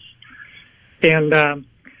Mars. And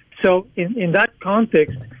so in that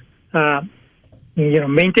context,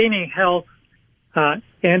 maintaining health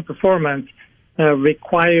and performance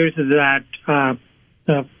requires that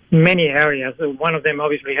many areas. One of them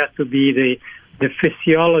obviously has to be the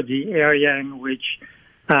physiology area in which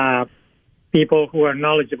people who are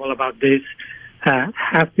knowledgeable about this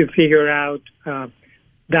have to figure out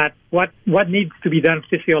that what needs to be done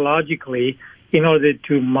physiologically in order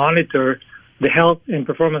to monitor the health and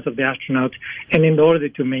performance of the astronauts and in order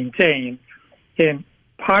to maintain. And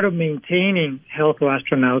part of maintaining health of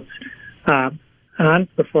astronauts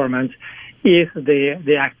and performance is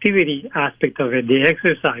the activity aspect of it, the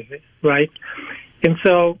exercises, right? And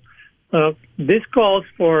so this calls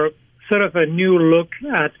for sort of a new look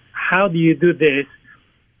at how do you do this,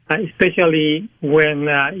 especially when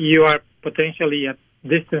you are potentially at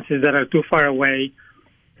distances that are too far away,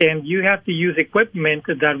 and you have to use equipment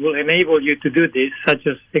that will enable you to do this, such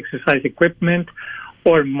as exercise equipment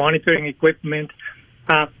or monitoring equipment.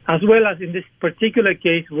 As well as in this particular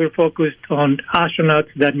case, we're focused on astronauts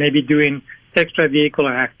that may be doing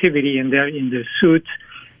extravehicular activity, and they're in the suits,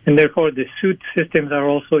 and therefore the suit systems are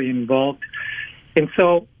also involved. And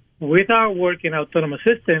so with our work in autonomous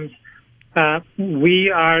systems, we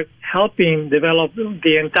are helping develop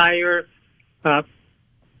the entire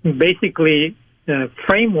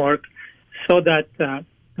framework so that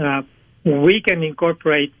we can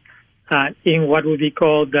incorporate in what would be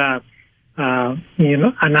called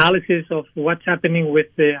analysis of what's happening with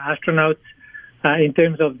the astronauts in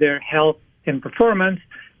terms of their health and performance.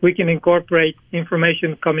 We can incorporate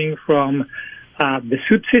information coming from the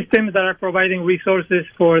suit systems that are providing resources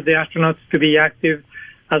for the astronauts to be active,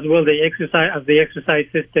 as well the exercise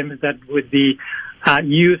systems that would be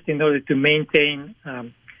used in order to maintain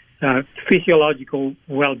physiological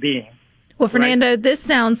well-being. Well, Fernando, This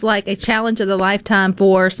sounds like a challenge of the lifetime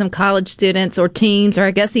for some college students or teams, or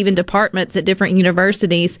I guess even departments at different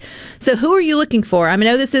universities. So who are you looking for? I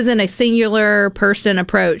know this isn't a singular person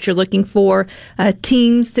approach. You're looking for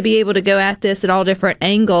teams to be able to go at this at all different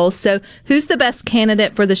angles. So who's the best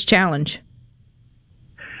candidate for this challenge?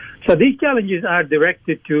 So these challenges are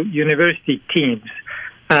directed to university teams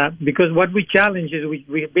because what we challenge is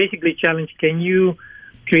we basically challenge, can you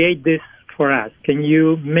create this for us? Can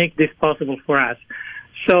you make this possible for us?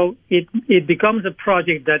 So it becomes a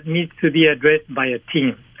project that needs to be addressed by a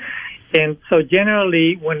team. And so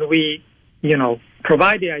generally when we,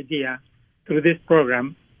 provide the idea through this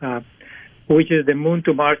program, which is the Moon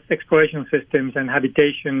to Mars Exploration Systems and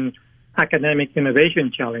Habitation Academic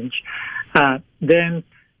Innovation Challenge, then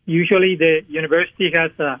usually the university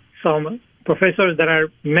has some professors that are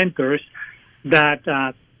mentors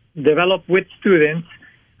that develop with students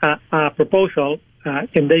a proposal,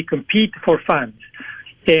 and they compete for funds.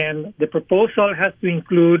 And the proposal has to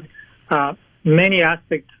include many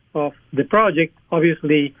aspects of the project,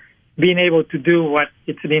 obviously being able to do what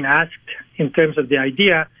it's been asked in terms of the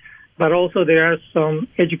idea, but also there are some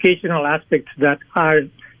educational aspects that are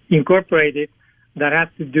incorporated that have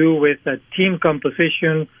to do with team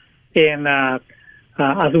composition and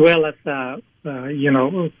as well as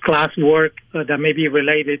classwork that may be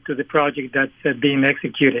related to the project that's being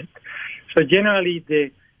executed. So generally,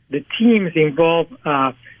 the teams involve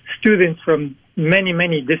students from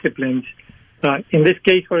many disciplines. In this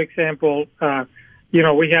case, for example,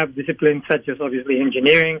 we have disciplines such as obviously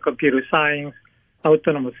engineering, computer science,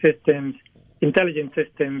 autonomous systems, intelligent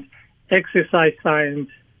systems, exercise science,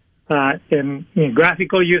 and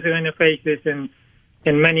graphical user interfaces,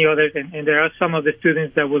 and many others. And there are some of the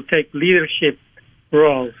students that will take leadership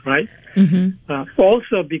roles, right? Mm-hmm.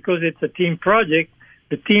 Also, because it's a team project,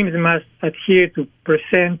 the teams must adhere to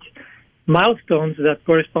present milestones that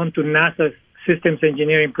correspond to NASA's systems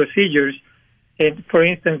engineering procedures. And for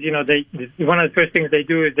instance, one of the first things they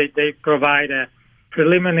do is they provide a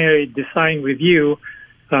preliminary design review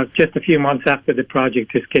just a few months after the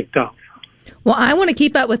project is kicked off. Well, I want to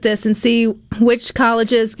keep up with this and see which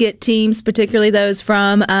colleges get teams, particularly those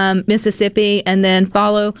from Mississippi, and then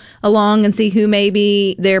follow along and see who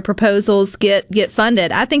maybe their proposals get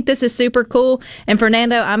funded. I think this is super cool. And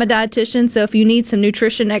Fernando, I'm a dietitian, so if you need some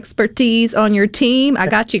nutrition expertise on your team, I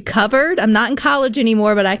got you covered. I'm not in college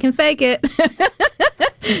anymore, but I can fake it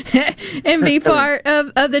and be part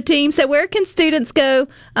of the team. So where can students go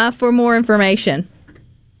for more information?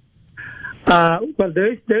 Well,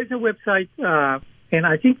 there's a website, and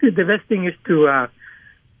I think the best thing is to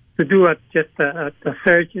do a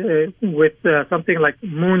search with something like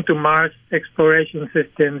Moon to Mars Exploration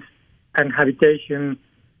Systems and Habitation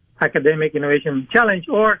Academic Innovation Challenge,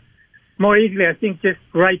 or more easily, I think just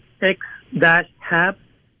write X-HAB,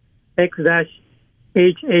 X-HAB,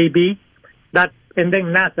 and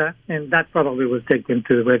then NASA, and that probably will take them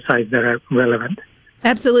to the websites that are relevant.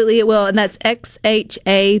 Absolutely, it will, and that's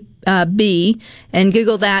XHAB, and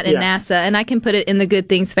Google that and NASA, and I can put it in the Good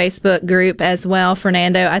Things Facebook group as well,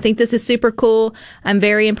 Fernando. I think this is super cool. I'm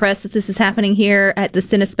very impressed that this is happening here at the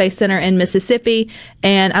Stennis Space Center in Mississippi,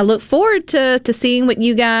 and I look forward to seeing what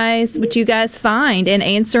you guys find and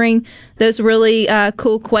answering those really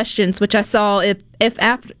cool questions, which I saw. If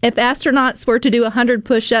astronauts were to do 100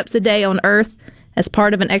 push-ups a day on Earth as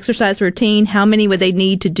part of an exercise routine, how many would they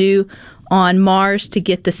need to do on Mars to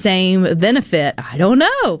get the same benefit? I don't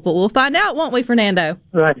know, but we'll find out, won't we, Fernando?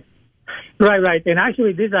 Right. And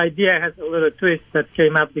actually, this idea has a little twist that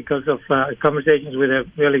came up because of conversations with a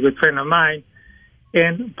really good friend of mine.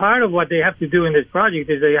 And part of what they have to do in this project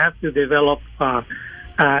is they have to develop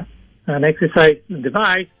an exercise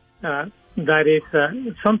device that is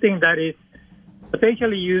something that is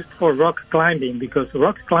potentially used for rock climbing, because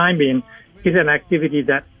rock climbing is an activity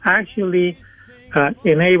that actually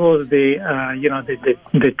enables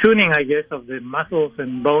the tuning, I guess, of the muscles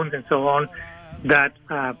and bones and so on that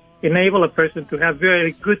enable a person to have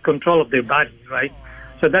very good control of their body, right?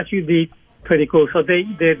 So that should be pretty cool. So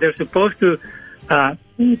they're supposed to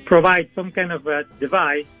provide some kind of a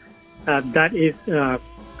device that is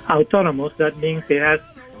autonomous. That means it has...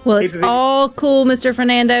 Well, it's all cool, Mr.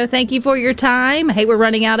 Fernando. Thank you for your time. Hey, we're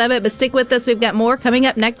running out of it, but stick with us. We've got more coming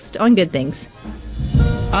up next on Good Things.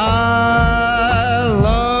 I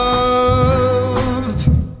love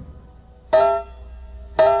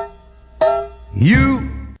you.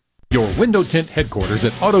 Your window tint headquarters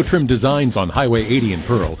at Auto Trim Designs on Highway 80 in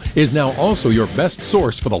Pearl is now also your best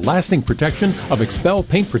source for the lasting protection of XPEL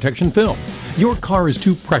paint protection film. Your car is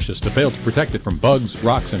too precious to fail to protect it from bugs,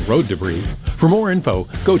 rocks, and road debris. For more info,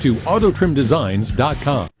 go to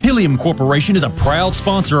autotrimdesigns.com. Pilium Corporation is a proud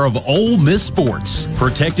sponsor of Ole Miss Sports.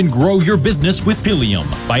 Protect and grow your business with Pilium.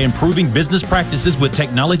 By improving business practices with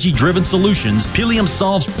technology-driven solutions, Pilium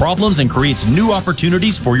solves problems and creates new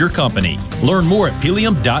opportunities for your company. Learn more at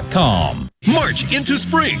Pilium.com. March into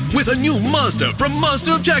spring with a new Mazda from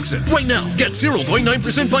Mazda of Jackson. Right now, get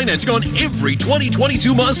 0.9% financing on every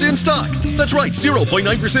 2022 Mazda in stock. That's right, 0.9%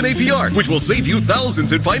 APR, which will save you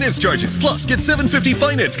thousands in finance charges. Plus, get $750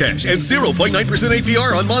 finance cash and 0.9%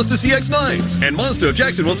 APR on Mazda CX-9s. And Mazda of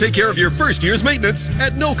Jackson will take care of your first year's maintenance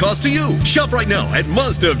at no cost to you. Shop right now at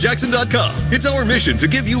MazdaofJackson.com. It's our mission to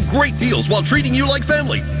give you great deals while treating you like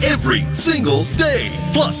family every single day.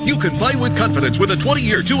 Plus, you can buy with confidence with a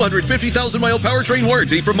 20-year, 250,000-mile powertrain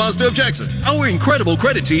warranty from Mazda of Jackson. Our incredible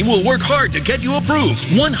credit team will work hard to get you approved.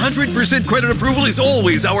 100% credit approval is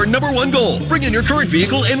always our #1 goal. Bring in your current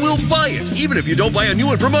vehicle and we'll buy it, even if you don't buy a new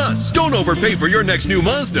one from us. Don't overpay for your next new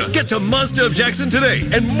Mazda. Get to Mazda of Jackson today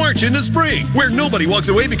and march into spring, where nobody walks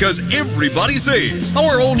away because everybody saves.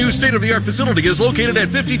 Our all-new state-of-the-art facility is located at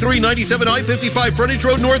 5397 I-55 Frontage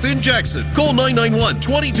Road North in Jackson. Call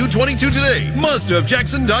 991-2222 today.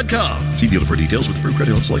 MazdaofJackson.com. See dealer for details with approved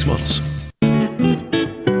credit on select models.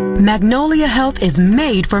 Magnolia Health is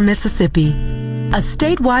made for Mississippi. A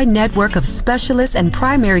statewide network of specialists and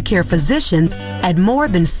primary care physicians at more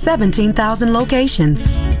than 17,000 locations.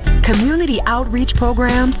 Community outreach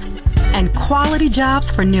programs and quality jobs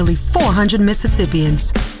for nearly 400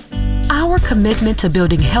 Mississippians. Our commitment to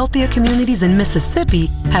building healthier communities in Mississippi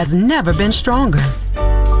has never been stronger.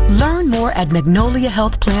 Learn more at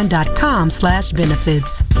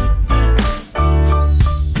magnoliahealthplan.com/benefits.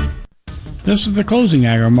 This is the closing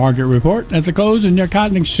agri-market report. At the close in your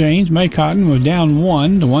cotton exchange, May cotton was down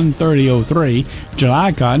 1 to 130.03.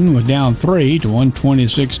 July cotton was down 3 to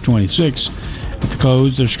 126.26. At the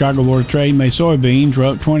close, the Chicago Board of Trade May soybeans were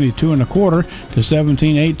up 22 1/4 to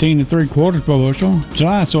 17.18 3/4 per bushel.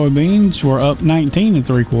 July soybeans were up 19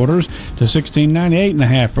 3/4 to 16.98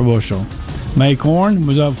 1/2 per bushel. May corn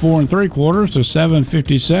was up 4 3/4 to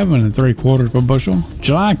 7.57 3/4 per bushel.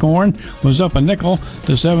 July corn was up a nickel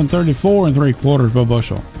to 7.34 3/4 per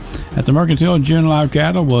bushel. At the Mercantile, June live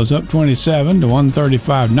cattle was up 27 to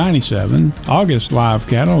 135.97. August live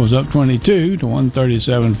cattle was up 22 to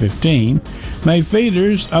 137.15. May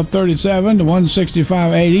feeders up 37 to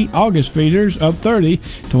 165.80. August feeders up 30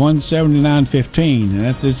 to 179.15. And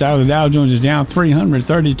at this hour, the Dow Jones is down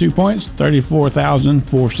 332 points,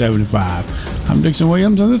 34,475. I'm Dixon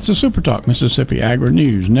Williams, and this is Super Talk Mississippi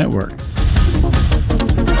Agri-News Network.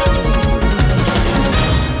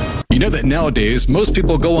 You know that nowadays, most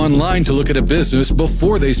people go online to look at a business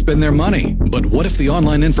before they spend their money. But what if the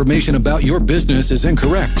online information about your business is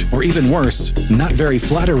incorrect, or even worse, not very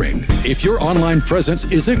flattering? If your online presence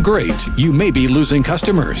isn't great, you may be losing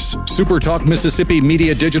customers. SuperTalk Mississippi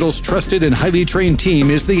Media Digital's trusted and highly trained team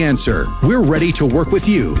is the answer. We're ready to work with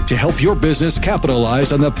you to help your business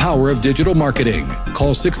capitalize on the power of digital marketing.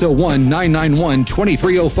 Call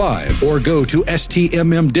 601-991-2305 or go to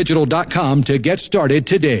stmmdigital.com to get started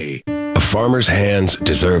today. A farmer's hands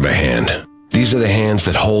deserve a hand. These are the hands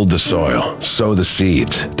that hold the soil, sow the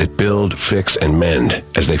seeds, that build, fix, and mend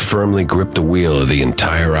as they firmly grip the wheel of the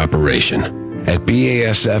entire operation. At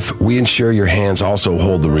BASF, we ensure your hands also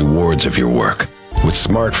hold the rewards of your work with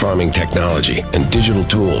smart farming technology and digital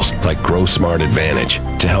tools like Grow Smart Advantage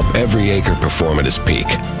to help every acre perform at its peak.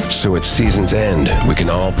 So at season's end, we can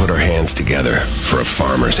all put our hands together for a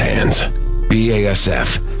farmer's hands.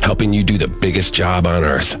 BASF, helping you do the biggest job on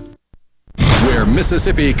earth. Where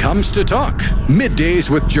Mississippi comes to talk. Middays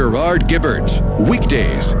with Gerard Gibbert.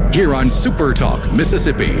 Weekdays here on Super Talk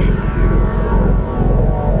Mississippi.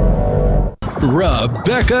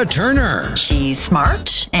 Rebecca Turner. She's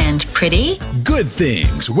smart and pretty. Good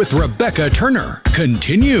Things with Rebecca Turner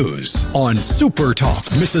continues on Super Talk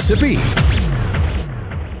Mississippi.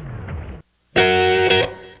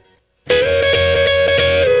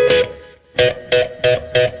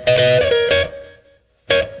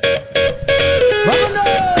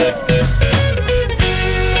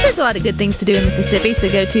 A lot of good things to do in Mississippi, so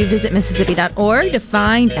go to visitmississippi.org to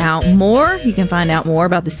find out more. You can find out more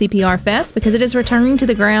about the CPR Fest because it is returning to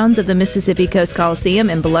the grounds of the Mississippi Coast Coliseum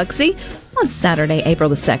in Biloxi on Saturday, April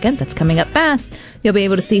the 2nd. That's coming up fast. You'll be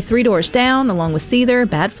able to see Three Doors Down, along with Seether,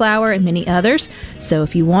 Bad Flower, and many others. So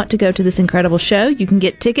if you want to go to this incredible show, you can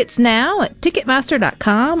get tickets now at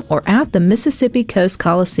Ticketmaster.com or at the Mississippi Coast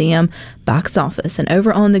Coliseum box office. And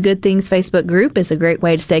over on the Good Things Facebook group is a great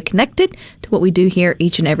way to stay connected to what we do here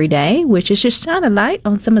each and every day, which is just shine a light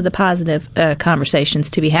on some of the positive conversations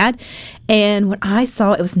to be had. And when I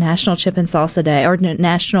saw it was National Chip and Salsa Day, or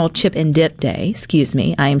National Chip and Dip Day, excuse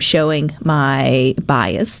me. I am showing my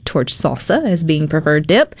bias towards salsa as being preferred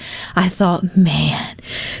dip, I thought, man,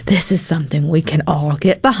 this is something we can all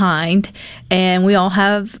get behind, and we all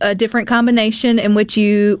have a different combination in which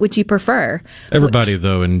you prefer. Everybody,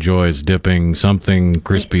 though, enjoys dipping something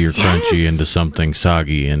crispy or crunchy into something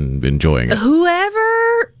soggy and enjoying it.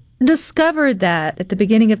 Whoever discovered that at the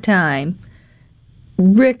beginning of time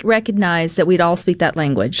recognized that we'd all speak that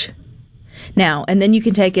language. Now, and then you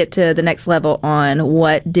can take it to the next level on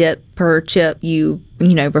what dip per chip you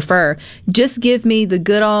prefer. Just give me the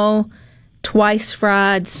good old twice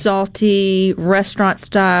fried, salty, restaurant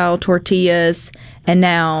style tortillas. And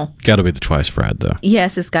now, Got to be the twice fried, though.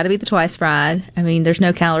 Yes, it's got to be the twice fried. I mean, there's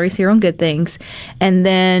no calories here on Good Things. And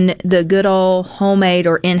then the good old homemade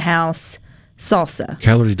or in-house salsa.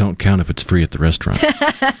 Calories don't count if it's free at the restaurant.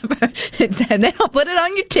 They don't put it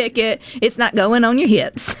on your ticket. It's not going on your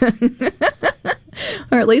hips.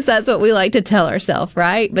 Or at least that's what we like to tell ourselves,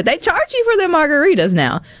 right? But they charge you for the margaritas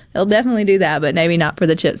now. They'll definitely do that, but maybe not for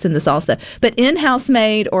the chips and the salsa. But in-house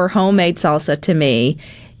made or homemade salsa, to me,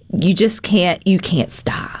 you can't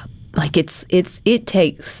stop. Like it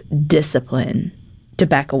takes discipline to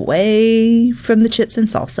back away from the chips and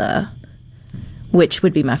salsa, which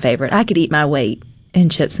would be my favorite. I could eat my weight in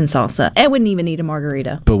chips and salsa. I wouldn't even need a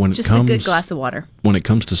margarita. But when just a good glass of water. When it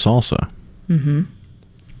comes to salsa, mm-hmm.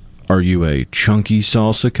 Are you a chunky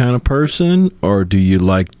salsa kind of person, or do you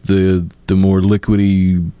like the more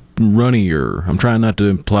liquidy, runnier? I'm trying not to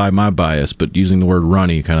imply my bias, but using the word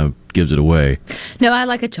runny kind of gives it away. No, I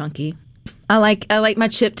like a chunky. I like my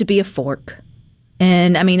chip to be a fork.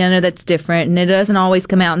 And I mean, I know that's different, and it doesn't always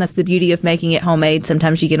come out, and that's the beauty of making it homemade.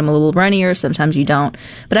 Sometimes you get them a little runnier, sometimes you don't.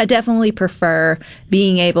 But I definitely prefer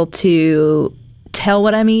being able to tell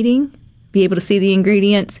what I'm eating, be able to see the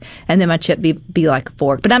ingredients, and then my chip be like a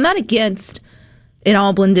fork. But I'm not against it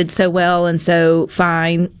all blended so well and so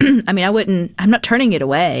fine. I mean, I'm not turning it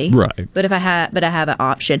away. Right. But I have an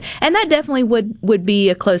option. And that definitely would be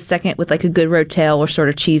a close second with like a good Rotel or sort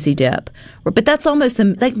of cheesy dip. But that's almost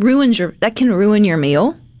that can ruin your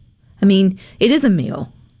meal. I mean, it is a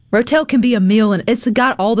meal. Rotel can be a meal, and it's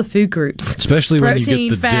got all the food groups. Especially when you get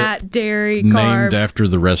the fat, dip dairy, named carb. after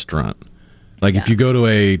the restaurant. Like if you go to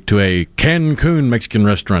a Cancun Mexican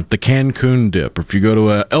restaurant, the Cancun dip. Or if you go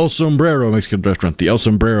to a El Sombrero Mexican restaurant, the El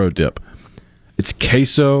Sombrero dip. It's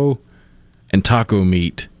queso and taco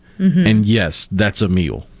meat. Mm-hmm. And yes, that's a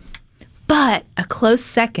meal. But a close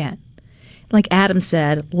second, like Adam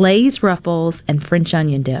said, Lay's Ruffles and French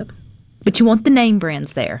onion dip. But you want the name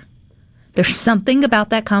brands there. There's something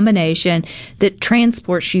about that combination that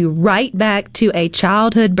transports you right back to a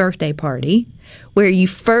childhood birthday party where you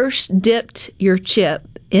first dipped your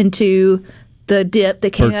chip into the dip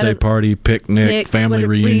that came out of birthday party, picnic, family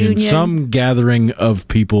reunion, some gathering of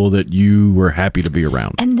people that you were happy to be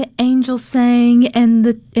around. And the angels sang and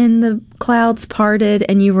the clouds parted,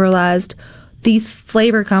 and you realized these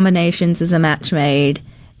flavor combinations is a match made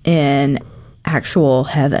in actual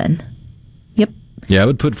heaven. Yep. Yeah, I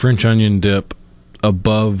would put French onion dip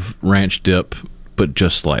above ranch dip, but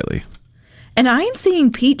just slightly. And I am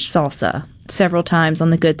seeing peach salsa several times on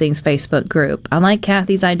the Good Things Facebook group. I like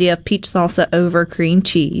Kathy's idea of peach salsa over cream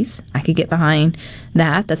cheese. I could get behind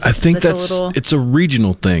that. It's a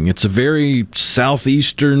regional thing. It's a very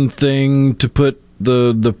southeastern thing to put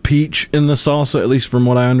the peach in the salsa, at least from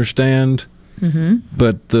what I understand. Mm-hmm.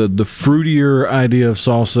 But the fruitier idea of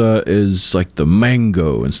salsa is like the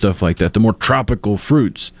mango and stuff like that, the more tropical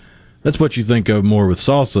fruits. That's what you think of more with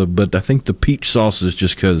salsa, but I think the peach salsa is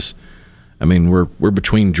just because, I mean, we're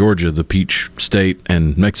between Georgia, the peach state,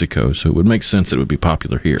 and Mexico, so it would make sense that it would be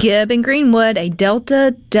popular here. Gibb and Greenwood, a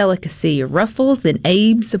Delta delicacy, Ruffles and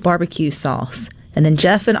Abe's barbecue sauce. And then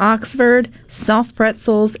Jeff in Oxford, soft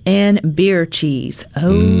pretzels and beer cheese.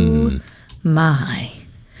 Oh, my.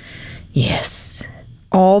 Yes.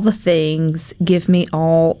 All the things. Give me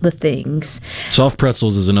all the things. Soft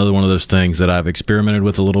pretzels is another one of those things that I've experimented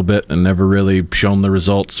with a little bit and never really shown the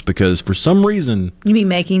results because for some reason... You mean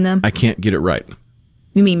making them? I can't get it right.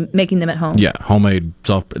 You mean making them at home? Yeah, homemade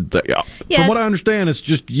soft... Yeah. From what I understand, it's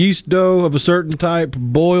just yeast dough of a certain type,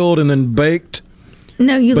 boiled and then baked.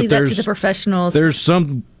 No, you leave that to the professionals. There's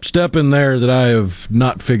some step in there that I have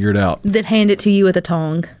not figured out. That hand it to you with a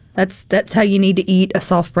tongue. That's how you need to eat a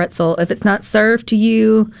soft pretzel. If it's not served to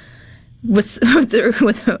you with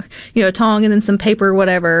a tongue and then some paper or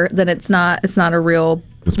whatever, then it's not a real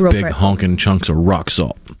big pretzel. Honking chunks of rock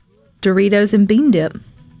salt. Doritos and bean dip.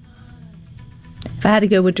 If I had to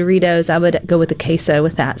go with Doritos, I would go with the queso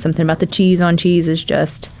with that. Something about the cheese on cheese is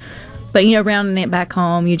just... But, rounding it back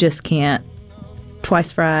home, you just can't.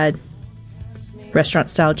 Twice fried,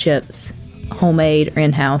 restaurant-style chips. homemade or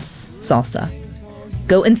in-house salsa.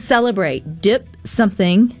 Go and celebrate. Dip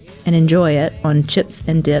something and enjoy it on Chips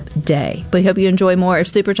and Dip Day. But I hope you enjoy more of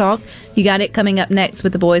Super Talk. You got it coming up next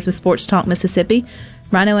with the boys with Sports Talk Mississippi.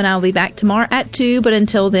 Rhino and I will be back tomorrow at 2, but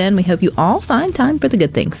until then, we hope you all find time for the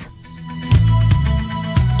good things.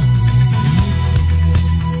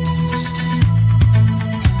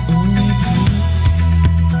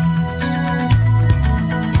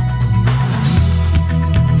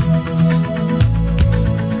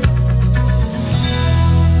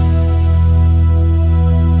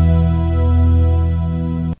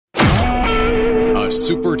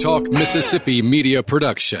 Super Talk Mississippi Media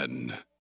Production.